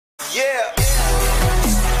Yeah.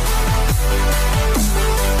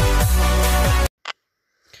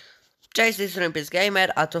 Cześć, z tej strony Pies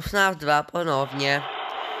Gamer, a to FNAF 2 ponownie.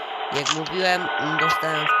 Jak mówiłem,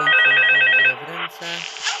 dostałem w końcu grę w ręce.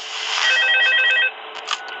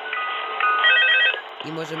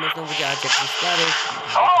 I możemy znowu działać jak w starych.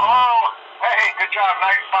 Hello! Hey, good job,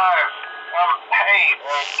 night 5. Hey,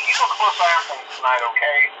 keep a close eye on things tonight,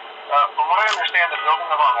 okay? From what I understand, the building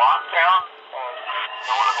is on lockdown.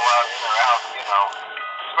 No one is allowed in or out, you know.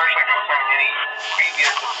 Especially concerning any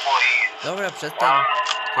previous employees. Dobra, przestań.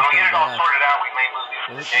 When we get it all sorted out, we may move you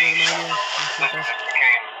to the day shift. This just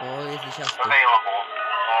became O, jest dziesiąty. available.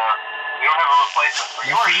 We don't have a replacement for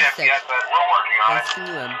your shift yet, but we're working on it.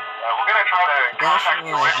 Tęskniłem. We're going to try to contact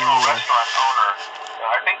the original restaurant owner.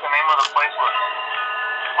 I think the name of the place was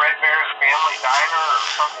Freddys Family Diner or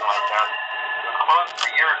something like that. It was closed for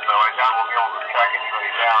years, though. I doubt we'll be able to track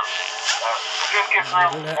anybody down. So just get through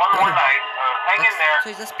one more night. Hang in there.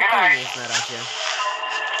 Coś za Good spokojnie night. jest na razie.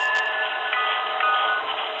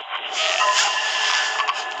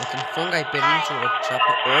 A ten fungaj pierniczył od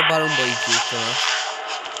czapy. O, Balloon Boy to.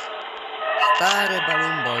 Stary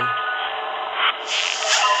Balloon Boy.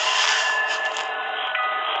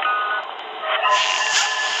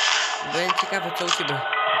 Byłem ciekawy, co u ciebie,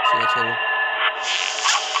 przyjacielu.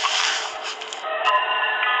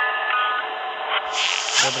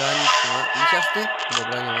 Dobra, nic nie ma. Lisiasty?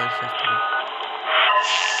 Dobra, nie ma lisiastego.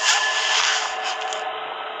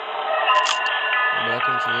 Dobra,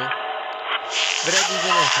 kończymy. Freddy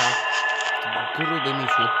wynocha. Gruby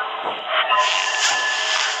misiu.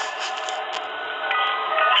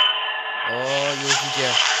 O, już idzie.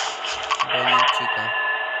 Bonicika.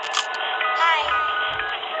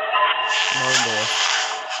 Mały było.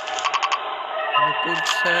 No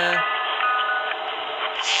kurczę.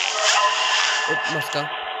 O, maska.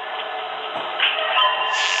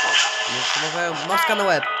 Nie przemawiają. Maska na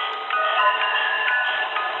łeb.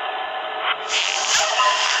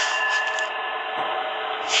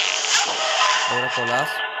 Dobra, po las.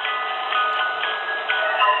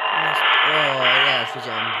 O, ja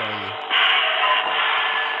widziałem Bonnie.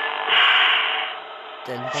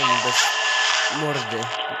 Ten Bonnie bez mordy.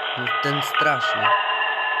 Ten straszny.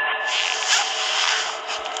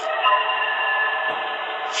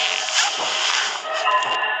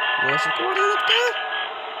 Było szybko marionetkę?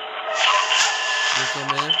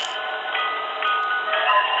 Jedziemy.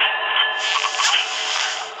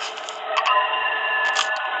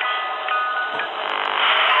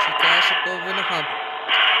 Czekaj, szybko wynocha.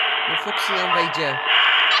 No Foxy nam wejdzie.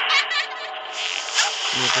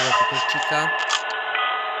 Nie, to tylko Chica.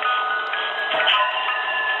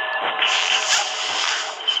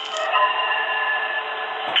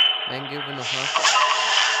 Węgiel wynocha.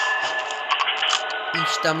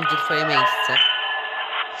 Idź tam, gdzie twoje miejsce.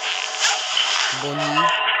 Bonnie.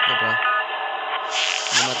 Dobra.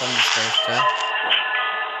 Nie ma tam nic jeszcze.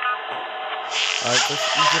 Ale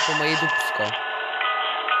ktoś idzie po moje dupsko.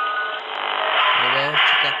 Dobra,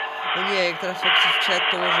 czeka. No nie, jak teraz Foxy wszedł,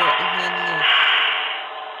 to może... Nie.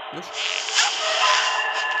 Już?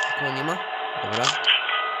 Nikogo nie ma? Dobra.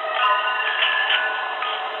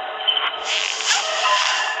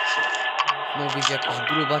 Znowu wyjdzie jakaś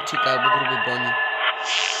gruba Chica albo gruby Bonnie.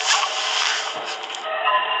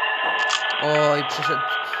 Oj, przyszedł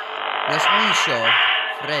nasz misio,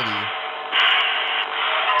 Freddy.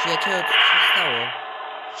 Przyjacielu, co się stało?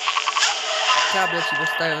 Kable ci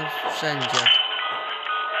wystają wszędzie.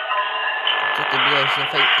 Co ty byłeś na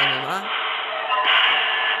Fake MMA?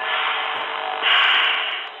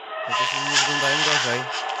 Chociaż nie wyglądają gorzej.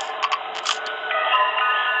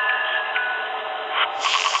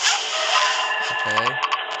 Okej.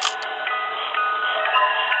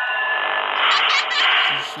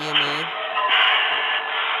 Ciśniemy.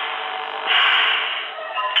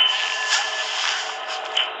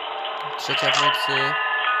 Trzecia w nocy.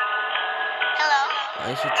 A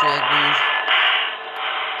ja się czuję, jakby już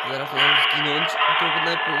zaraz miałem zginąć, to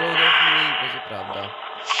najprawdopodobniej będzie prawda.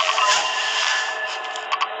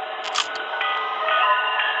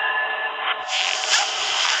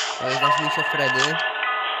 To jest nasz misio Freddy.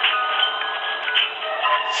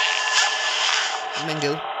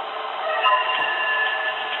 Węgiel.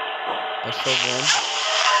 Oszową.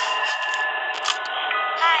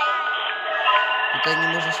 Tutaj nie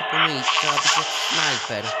może się pomylić, trzeba być jak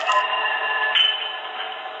snajper.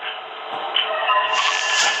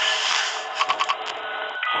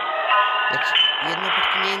 Jak jedno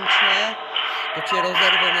potknięcie, to cię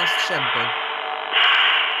rozerwę na strzępy.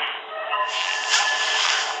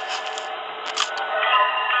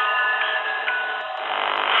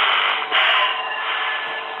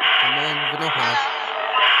 Wynocha.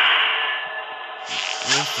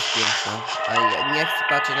 Nie jesteś piękna, ale ja nie chcę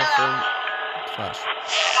patrzeć na twoją twarz.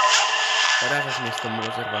 Zarażasz mnie z tą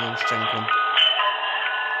zerwaną szczęką.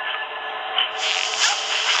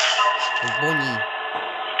 Boni.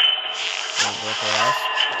 Dobra, teraz.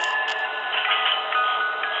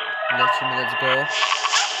 Lecimy, let's go.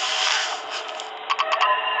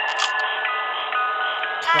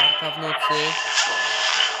 Czwarta w nocy.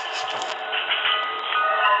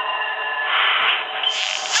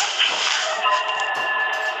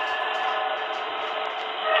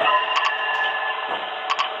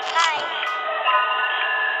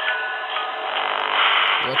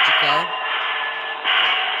 Łoczyka.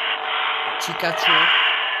 Cikaciu.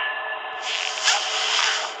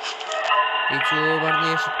 Piciu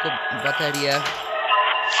marnuje szybko baterię.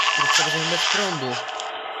 Krótko będziemy bez prądu.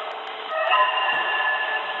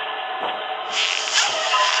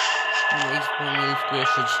 Nie idź po mnie lisku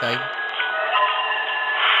jeszcze dzisiaj.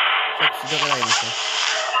 Foxy, dogadajmy się.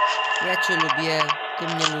 Ja cię lubię, ty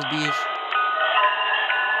mnie lubisz.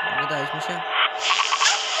 Dogadaliśmy się?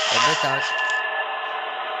 Oby tak.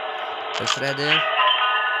 To Freddy.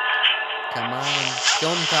 Come on.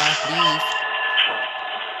 Piąta, please.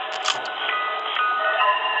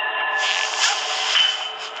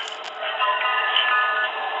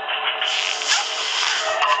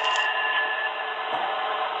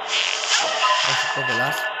 O, szybko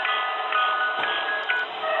wylaz.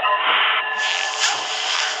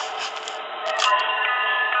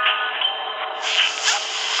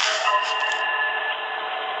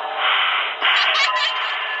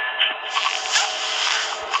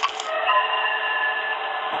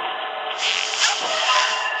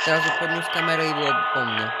 Teraz bym podniósł kamerę i byłoby po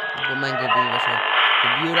mnie. Bo Mango by weszł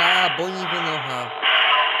do biura, bo nie wynocha.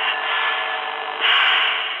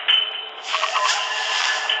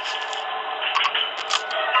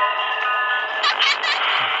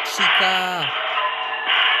 Chica!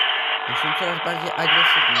 Są coraz bardziej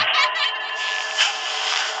agresywni.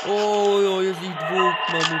 Oj, jest ich dwóch,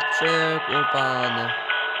 mamy przekopane.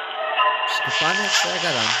 Przekopane? Co ja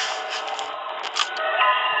gadam?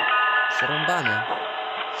 Przerąbane.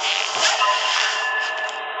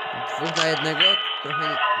 Dwóch na jednego?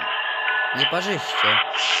 Trochę nieparzyście.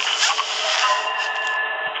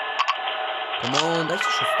 Come on, dajcie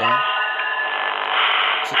szóstą.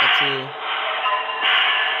 Cikaciu.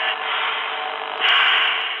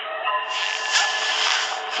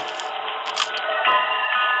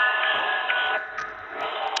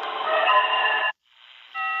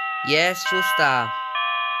 Jest szósta.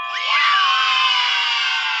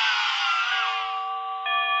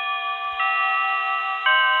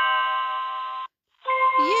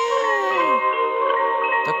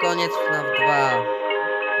 To koniec FNAF 2.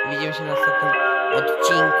 Widzimy się w następnym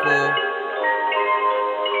odcinku.